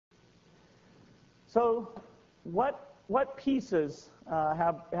So what pieces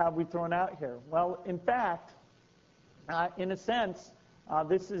have we thrown out here? Well, in fact, in a sense,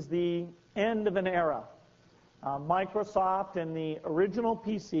 this is the end of an era. Microsoft and the original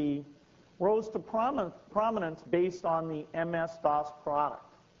PC rose to prominence based on the MS-DOS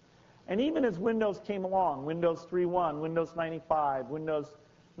product. And even as Windows came along, Windows 3.1, Windows 95, Windows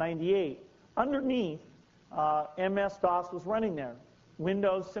 98, underneath, MS-DOS was running there.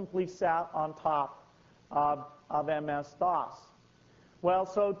 Windows simply sat on top of MS-DOS. Well,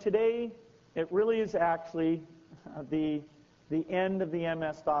 so today, it really is actually the end of the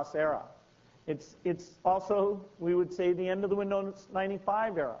MS-DOS era. It's also, we would say, the end of the Windows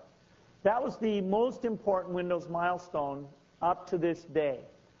 95 era. That was the most important Windows milestone up to this day.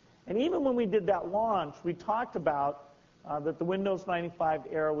 And even when we did that launch, we talked about that the Windows 95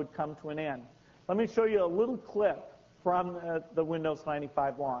 era would come to an end. Let me show you a little clip from the Windows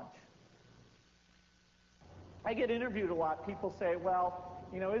 95 launch. I get interviewed a lot. People say, well,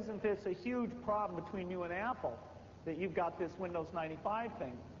 you know, isn't this a huge problem between you and Apple, that you've got this Windows 95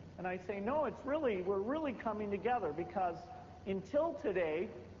 thing? And I say, no, we're really coming together, because until today,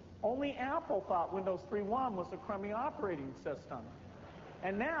 only Apple thought Windows 3.1 was a crummy operating system.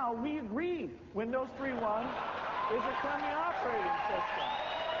 And now we agree Windows 3.1 is a crummy operating system.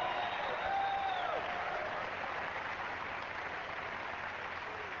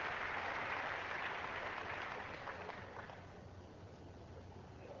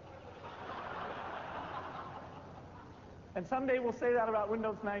 And someday we'll say that about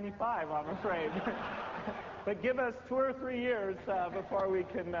Windows 95, I'm afraid. But give us 2 or 3 years before we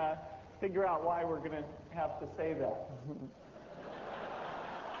can figure out why we're going to have to say that.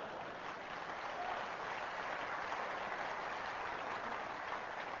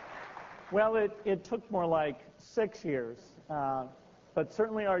 Well, it took more like 6 years. But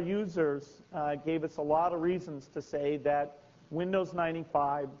certainly our users gave us a lot of reasons to say that Windows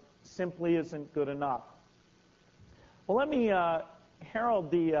 95 simply isn't good enough. Well, let me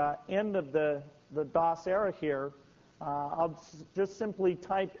herald the end of the DOS era here. I'll just simply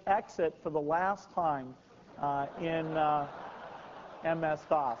type exit for the last time in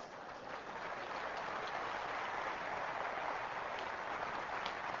MS-DOS.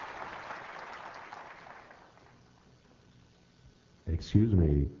 Excuse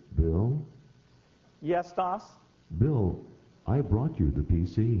me, Bill? Yes, DOS? Bill, I brought you the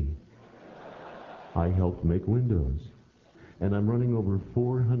PC. I helped make Windows, and I'm running over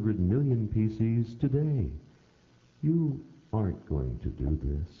 400 million PCs today. You aren't going to do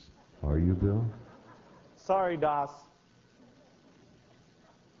this, are you, Bill? Sorry, DOS.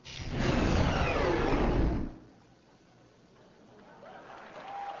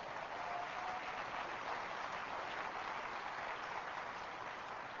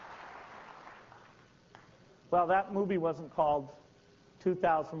 Well, that movie wasn't called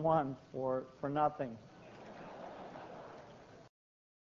 2001 for nothing.